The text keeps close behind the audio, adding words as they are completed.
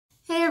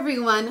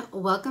everyone,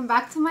 welcome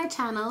back to my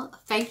channel.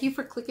 Thank you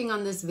for clicking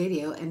on this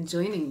video and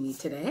joining me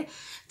today.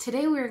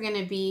 Today we're going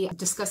to be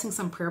discussing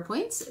some prayer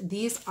points.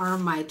 These are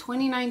my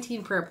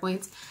 2019 prayer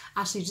points,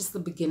 actually just the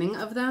beginning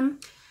of them.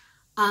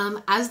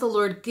 As the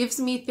Lord gives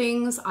me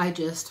things, I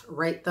just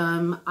write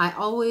them. I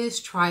always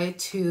try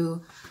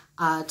to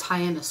tie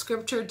in a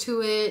scripture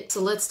to it.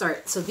 So let's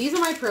start. So these are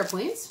my prayer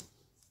points.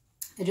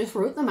 I just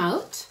wrote them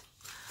out.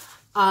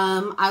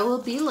 I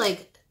will be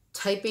like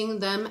typing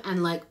them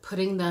and like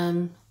putting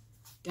them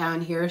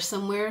down here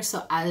somewhere.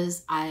 So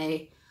as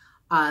I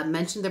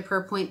mention the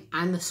prayer point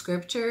and the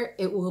scripture,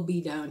 it will be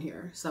down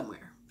here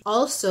somewhere.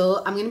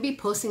 Also, I'm going to be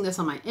posting this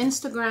on my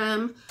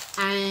Instagram,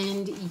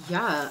 and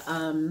yeah,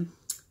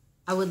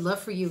 I would love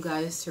for you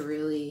guys to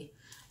really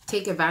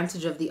take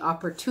advantage of the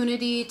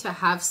opportunity to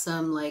have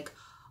some like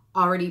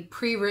already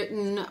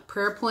pre-written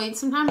prayer points.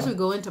 Sometimes we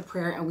go into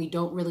prayer and we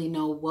don't really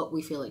know what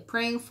we feel like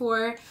praying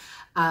for.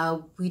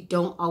 We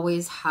don't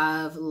always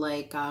have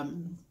like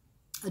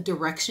a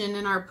direction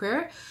in our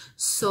prayer.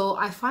 So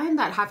I find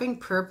that having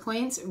prayer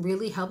points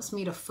really helps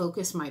me to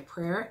focus my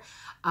prayer.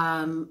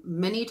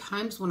 Many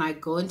times when I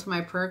go into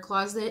my prayer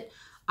closet,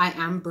 I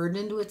am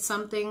burdened with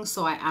something.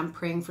 So I am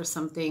praying for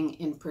something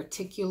in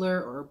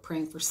particular or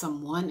praying for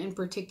someone in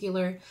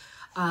particular.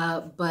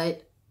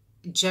 But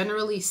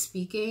generally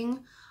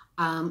speaking,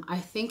 I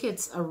think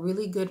it's a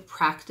really good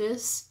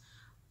practice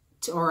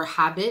or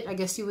habit, I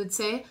guess you would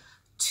say,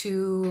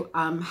 to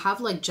have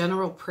like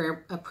general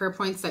prayer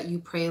points that you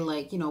pray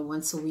like, you know,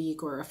 once a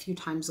week or a few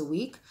times a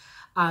week,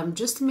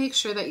 just to make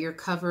sure that you're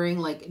covering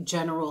like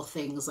general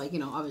things like, you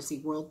know, obviously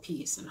world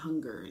peace and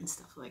hunger and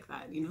stuff like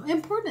that, you know,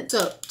 important.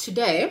 So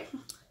today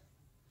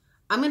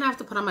I'm gonna have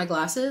to put on my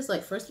glasses.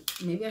 Like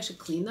first, maybe I should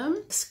clean them.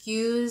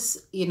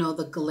 Excuse, you know,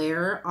 the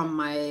glare on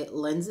my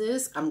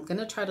lenses. I'm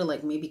gonna try to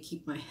like maybe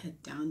keep my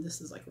head down.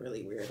 This is like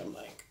really weird.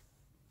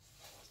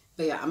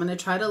 But yeah, I'm gonna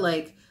try to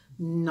like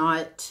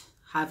not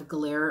have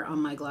glare on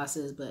my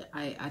glasses, but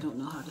I don't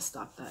know how to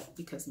stop that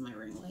because of my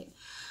ring light.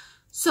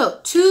 So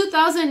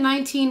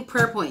 2019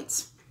 prayer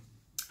points.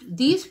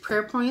 These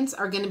prayer points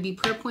are going to be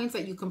prayer points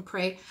that you can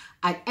pray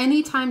at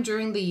any time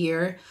during the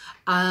year.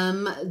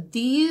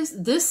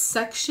 This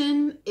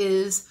section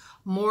is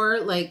more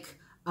like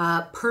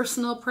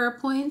personal prayer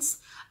points.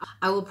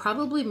 I will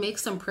probably make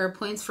some prayer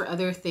points for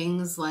other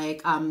things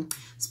like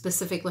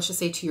specific, let's just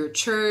say to your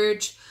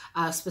church,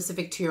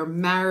 specific to your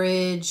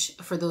marriage,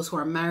 for those who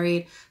are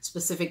married,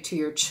 specific to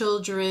your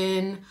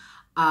children,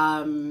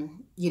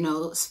 you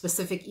know,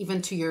 specific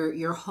even to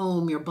your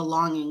home, your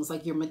belongings,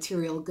 like your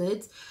material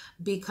goods,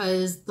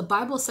 because the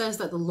Bible says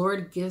that the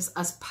Lord gives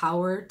us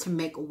power to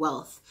make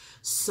wealth.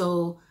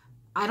 So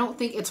I don't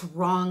think it's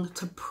wrong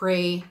to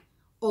pray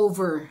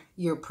over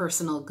your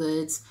personal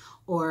goods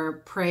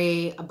or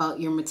pray about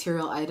your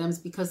material items,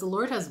 because the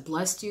Lord has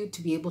blessed you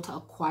to be able to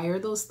acquire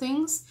those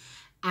things.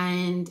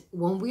 And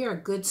when we are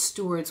good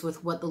stewards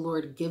with what the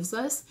Lord gives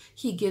us,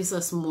 he gives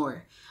us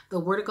more. The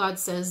word of God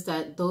says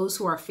that those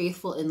who are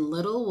faithful in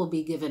little will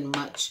be given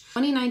much.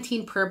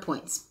 2019 prayer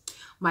points.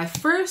 My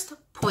first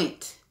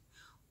point,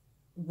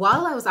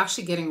 while I was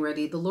actually getting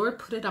ready, the Lord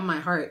put it on my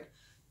heart.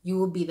 You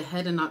will be the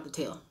head and not the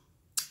tail.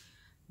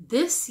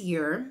 This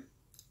year,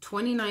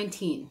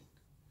 2019,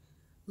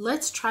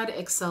 let's try to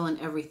excel in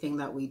everything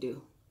that we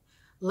do.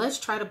 Let's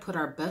try to put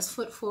our best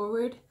foot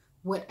forward,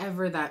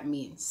 whatever that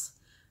means.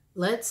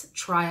 Let's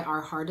try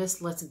our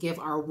hardest. Let's give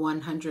our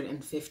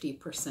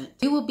 150%.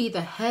 We will be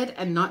the head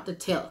and not the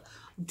tail.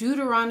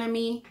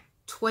 Deuteronomy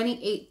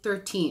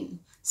 28:13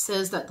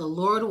 says that the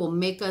Lord will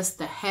make us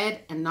the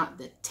head and not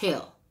the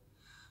tail.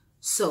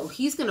 So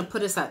he's going to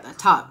put us at the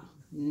top,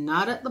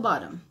 not at the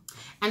bottom.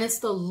 And it's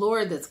the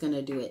Lord that's going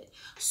to do it.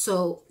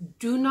 So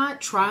do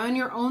not try on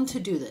your own to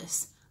do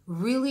this.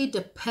 Really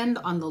depend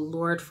on the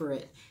Lord for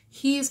it.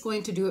 He is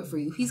going to do it for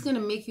you. He's going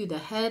to make you the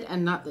head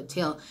and not the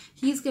tail.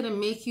 He's going to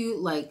make you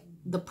like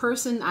the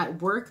person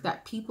at work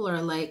that people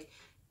are like,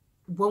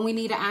 when we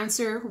need an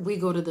answer, we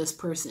go to this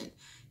person.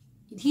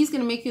 He's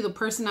going to make you the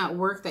person at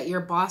work that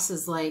your boss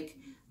is like,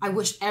 I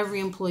wish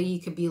every employee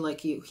could be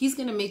like you. He's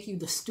going to make you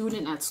the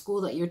student at school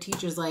that your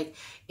teacher's like,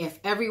 if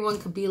everyone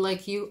could be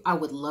like you, I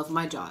would love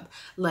my job.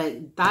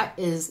 Like that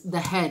is the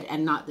head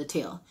and not the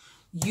tail.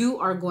 You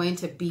are going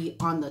to be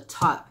on the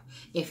top.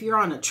 If you're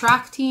on a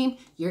track team,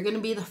 you're going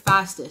to be the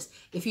fastest.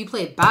 If you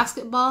play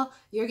basketball,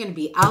 you're going to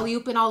be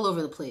alley-ooping all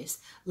over the place.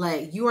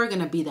 Like you are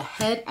going to be the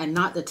head and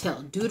not the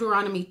tail.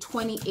 Deuteronomy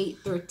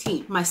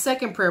 28:13. My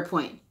second prayer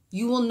point,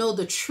 you will know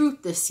the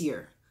truth this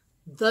year.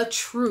 The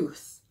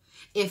truth.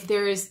 If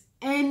there is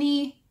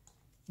any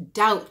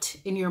doubt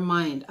in your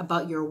mind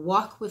about your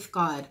walk with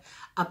God,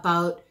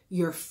 about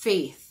your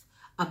faith,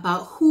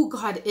 about who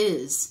God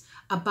is,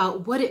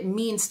 about what it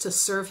means to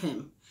serve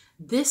him,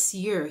 this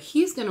year,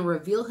 he's going to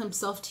reveal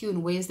himself to you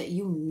in ways that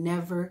you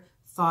never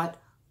thought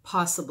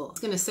possible.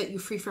 It's going to set you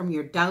free from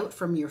your doubt,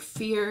 from your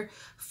fear,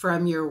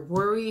 from your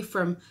worry,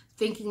 from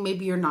thinking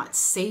maybe you're not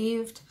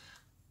saved.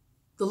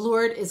 The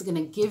Lord is going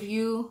to give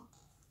you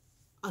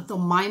the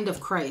mind of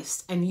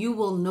Christ, and you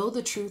will know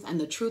the truth, and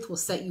the truth will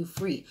set you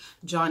free.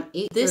 John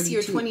 8:32. This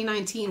year,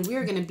 2019, we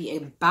are going to be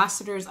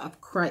ambassadors of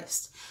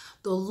Christ.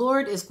 The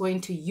Lord is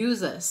going to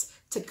use us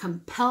to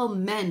compel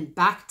men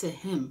back to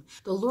him.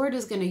 The Lord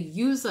is going to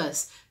use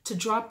us to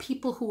draw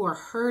people who are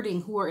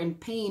hurting, who are in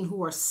pain,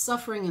 who are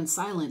suffering in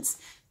silence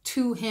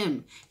to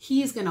him.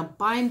 He is going to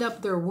bind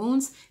up their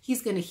wounds.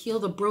 He's going to heal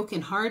the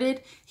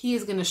brokenhearted. He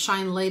is going to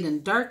shine light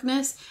in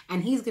darkness,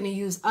 and he's going to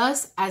use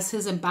us as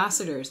his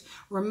ambassadors.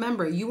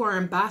 Remember, you are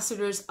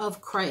ambassadors of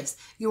Christ.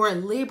 You are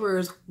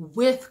laborers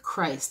with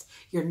Christ.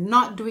 You're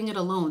not doing it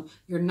alone.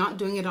 You're not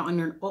doing it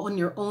on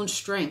your own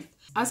strength.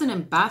 As an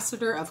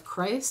ambassador of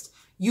Christ,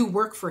 you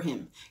work for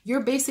him.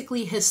 You're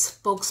basically his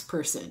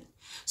spokesperson.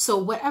 So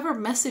whatever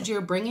message you're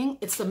bringing,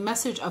 it's the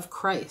message of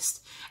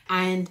Christ.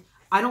 And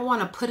I don't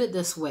want to put it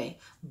this way,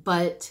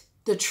 but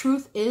the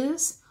truth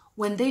is,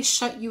 when they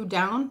shut you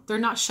down, they're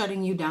not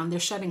shutting you down, they're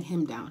shutting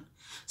him down.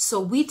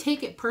 So we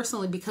take it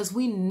personally because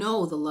we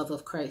know the love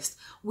of Christ.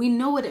 We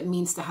know what it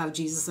means to have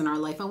Jesus in our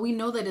life, and we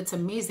know that it's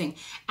amazing.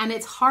 And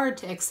it's hard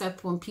to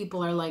accept when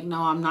people are like,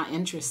 no, I'm not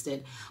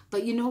interested.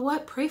 But you know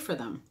what? Pray for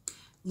them.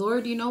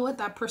 Lord, you know what?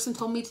 That person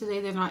told me today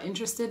they're not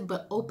interested,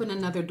 but open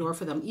another door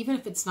for them, even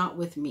if it's not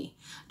with me.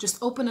 Just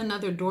open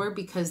another door,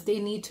 because they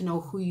need to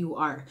know who you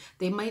are.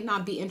 They might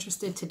not be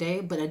interested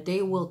today, but a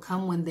day will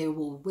come when they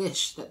will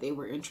wish that they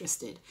were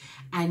interested.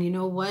 And you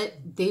know what?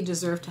 They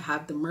deserve to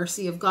have the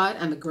mercy of God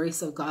and the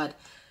grace of God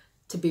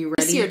to be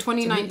ready. This year,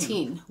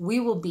 2019,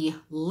 we will be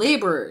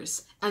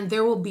laborers, and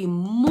there will be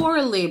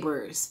more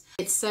laborers.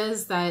 It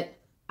says that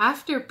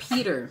after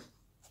Peter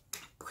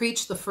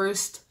preached the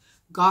first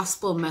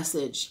gospel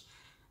message,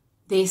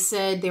 they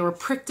said they were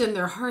pricked in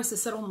their hearts. They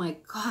said, oh my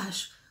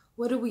gosh,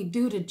 what did we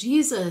do to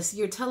Jesus?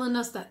 You're telling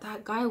us that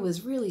that guy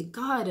was really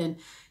God and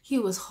he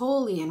was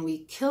holy and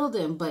we killed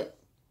him, but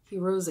he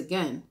rose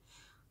again.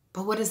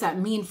 But what does that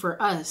mean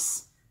for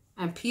us?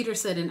 And Peter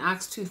said in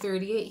Acts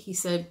 2:38, he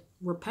said,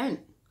 repent.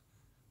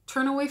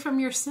 Turn away from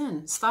your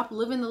sin. Stop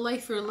living the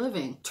life you're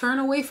living. Turn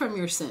away from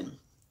your sin.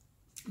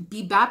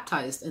 Be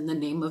baptized in the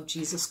name of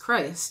Jesus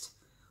Christ,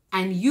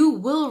 and you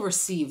will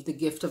receive the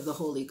gift of the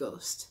Holy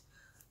Ghost.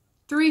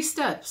 3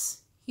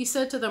 steps. He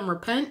said to them,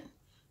 repent,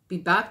 be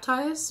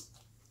baptized,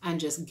 and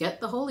just get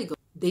the Holy Ghost.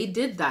 They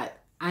did that.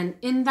 And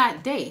in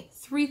that day,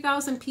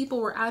 3,000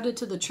 people were added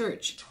to the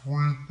church.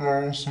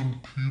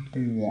 3,000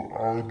 people were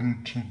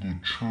added to the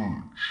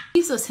church.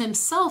 Jesus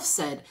himself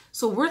said,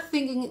 so we're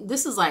thinking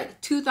this is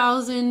like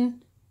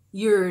 2,000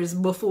 years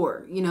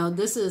before. You know,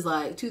 this is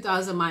like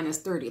 2,000 minus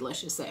 30,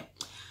 let's just say.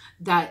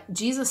 That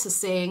Jesus is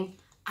saying,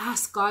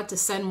 ask God to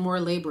send more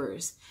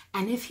laborers.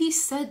 And if he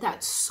said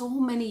that so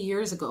many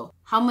years ago,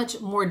 how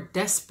much more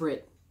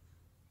desperate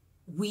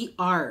we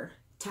are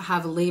to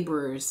have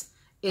laborers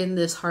in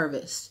this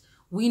harvest.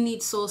 We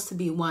need souls to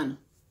be won.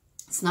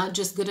 It's not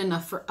just good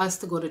enough for us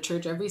to go to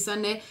church every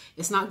Sunday.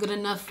 It's not good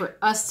enough for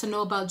us to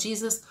know about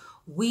Jesus.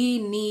 We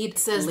need, it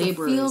says,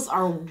 laborers. The fields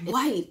are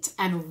white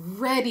and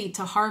ready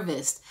to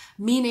harvest,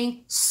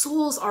 meaning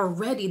souls are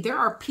ready. There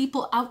are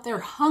people out there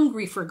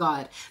hungry for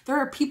God. There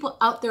are people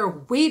out there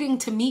waiting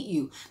to meet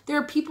you. There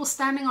are people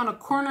standing on a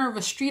corner of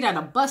a street at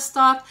a bus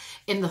stop,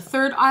 in the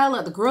third aisle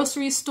at the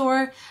grocery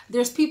store.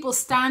 There's people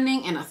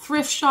standing in a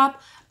thrift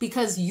shop,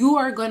 because you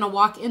are going to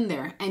walk in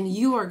there and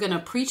you are going to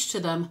preach to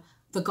them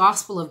the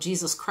gospel of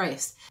Jesus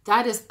Christ.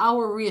 That is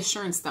our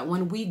reassurance that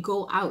when we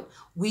go out,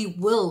 we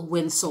will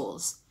win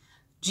souls.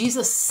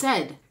 Jesus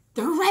said,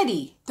 they're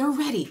ready. They're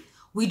ready.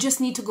 We just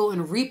need to go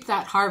and reap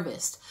that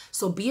harvest.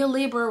 So be a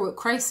laborer with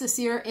Christ this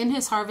year in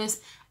his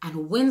harvest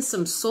and win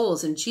some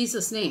souls in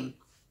Jesus' name.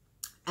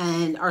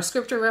 And our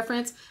scripture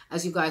reference,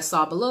 as you guys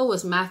saw below,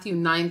 was Matthew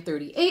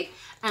 9:38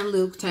 and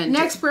Luke 10:2.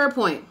 Next prayer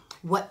point.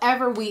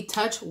 Whatever we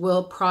touch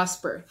will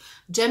prosper.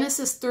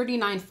 Genesis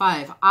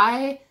 39:5.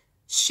 I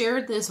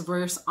shared this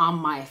verse on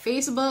my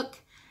Facebook.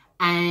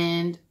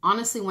 And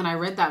honestly, when I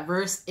read that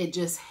verse, it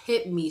just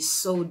hit me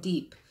so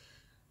deep.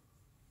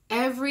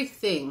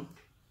 Everything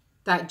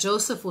that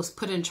Joseph was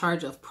put in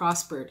charge of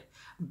prospered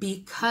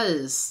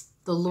because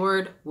the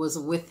Lord was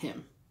with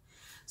him.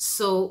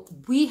 So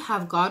we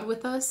have God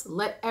with us.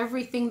 Let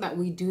everything that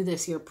we do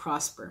this year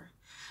prosper.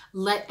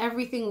 Let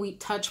everything we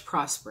touch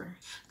prosper.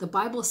 The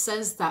Bible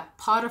says that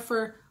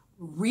Potiphar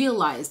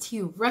realized,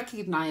 he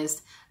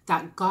recognized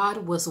that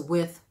God was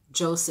with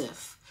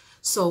Joseph.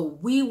 So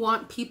we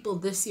want people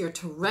this year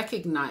to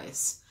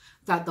recognize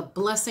that the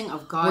blessing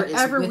of God is with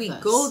us. Wherever we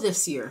go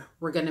this year,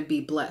 we're going to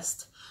be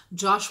blessed.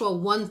 Joshua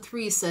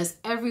 1:3 says,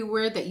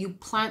 everywhere that you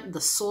plant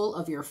the sole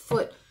of your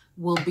foot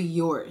will be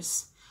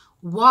yours.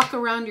 Walk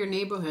around your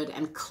neighborhood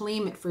and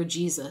claim it for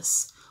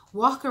Jesus.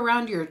 Walk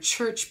around your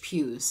church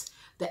pews,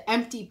 the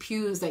empty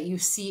pews that you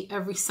see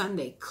every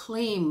Sunday.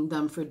 Claim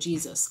them for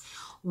Jesus.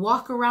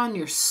 Walk around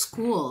your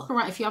school.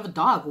 If you have a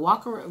dog,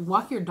 walk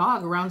your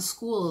dog around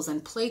schools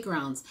and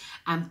playgrounds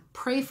and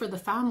pray for the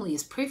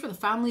families. Pray for the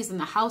families in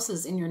the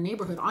houses in your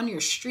neighborhood, on your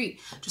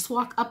street. Just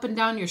walk up and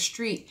down your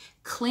street.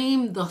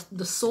 Claim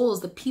the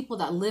souls, the people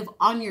that live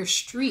on your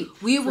street.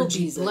 We will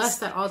be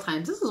blessed at all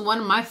times. This is one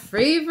of my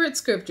favorite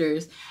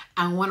scriptures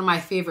and one of my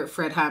favorite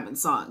Fred Hammond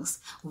songs.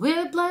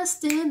 We're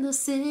blessed in the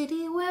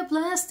city, we're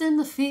blessed in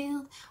the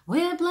field,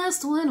 we're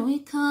blessed when we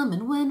come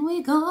and when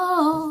we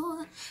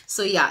go.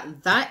 So yeah,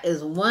 that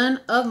is one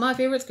of my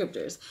favorite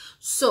scriptures.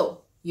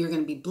 So you're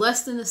going to be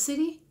blessed in the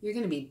city, you're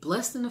going to be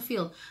blessed in the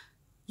field,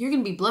 you're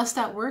going to be blessed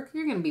at work,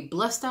 you're going to be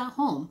blessed at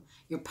home.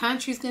 Your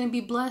pantry is going to be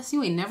blessed.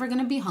 You ain't never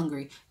going to be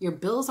hungry. Your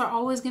bills are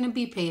always going to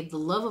be paid. The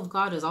love of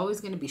God is always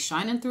going to be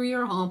shining through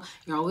your home.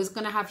 You're always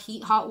going to have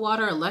heat, hot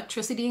water,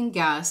 electricity, and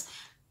gas.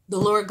 The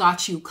Lord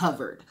got you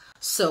covered.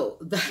 So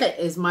that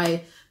is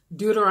my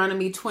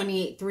Deuteronomy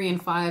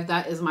 28:3-5.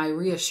 That is my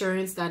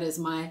reassurance. That is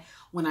my,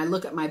 when I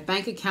look at my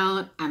bank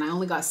account and I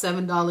only got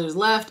 $7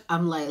 left,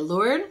 I'm like,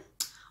 Lord,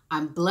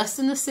 I'm blessed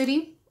in the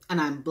city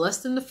and I'm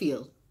blessed in the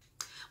field.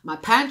 My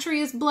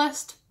pantry is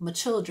blessed. My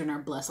children are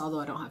blessed,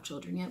 although I don't have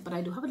children yet, but I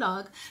do have a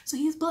dog, so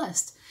he's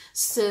blessed.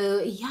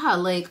 So yeah,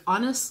 like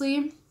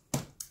honestly,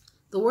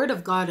 the word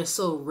of God is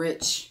so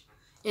rich.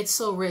 It's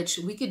so rich.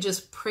 We could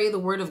just pray the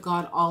word of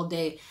God all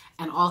day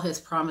and all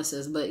his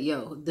promises, but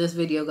yo, this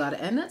video got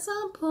to end at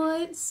some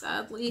point,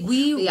 sadly.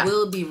 We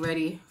will be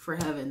ready for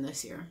heaven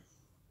this year.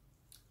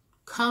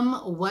 Come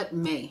what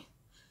may,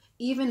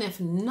 even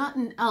if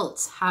nothing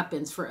else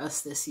happens for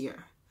us this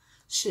year.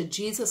 Should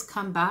Jesus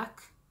come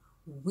back,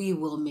 we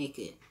will make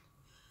it.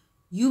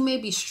 You may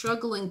be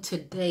struggling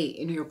today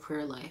in your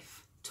prayer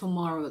life.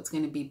 Tomorrow it's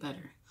going to be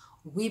better.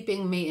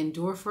 Weeping may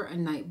endure for a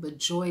night, but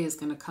joy is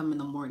going to come in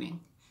the morning.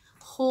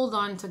 Hold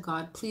on to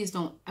God. Please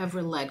don't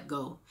ever let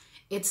go.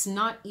 It's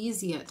not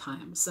easy at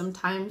times.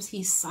 Sometimes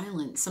he's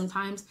silent.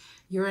 Sometimes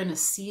you're in a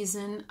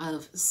season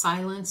of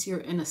silence. You're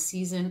in a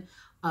season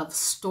of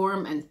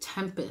storm and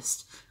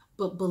tempest.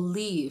 But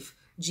believe,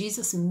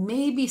 Jesus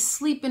may be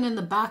sleeping in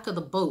the back of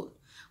the boat.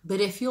 But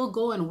if you'll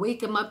go and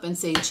wake him up and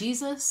say,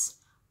 Jesus,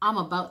 I'm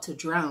about to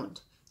drown,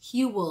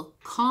 he will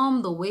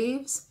calm the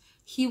waves.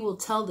 He will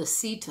tell the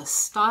sea to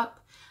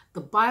stop.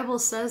 The Bible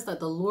says that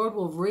the Lord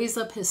will raise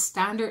up his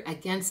standard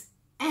against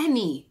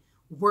any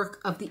work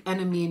of the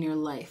enemy in your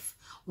life.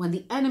 When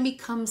the enemy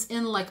comes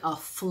in like a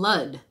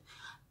flood,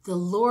 the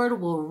Lord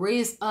will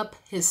raise up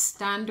his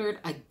standard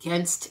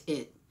against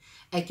it,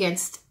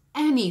 against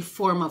any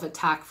form of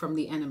attack from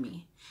the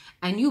enemy.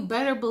 And you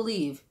better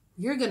believe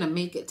you're going to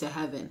make it to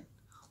heaven.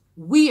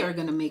 We are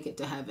going to make it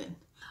to heaven.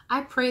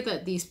 I pray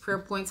that these prayer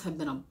points have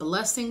been a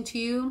blessing to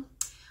you.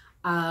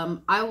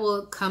 I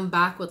will come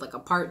back with like a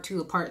part 2,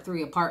 a part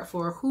 3, a part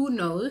 4, who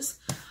knows?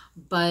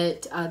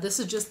 But this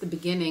is just the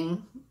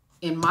beginning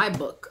in my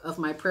book of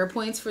my prayer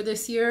points for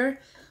this year.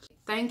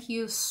 Thank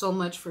you so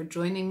much for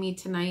joining me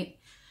tonight,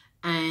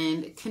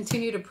 and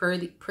continue to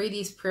pray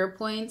these prayer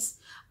points.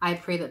 I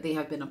pray that they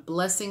have been a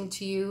blessing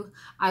to you.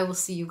 I will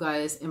see you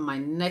guys in my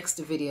next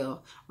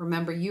video.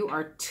 Remember, you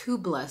are too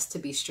blessed to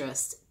be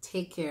stressed.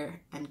 Take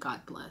care and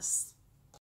God bless.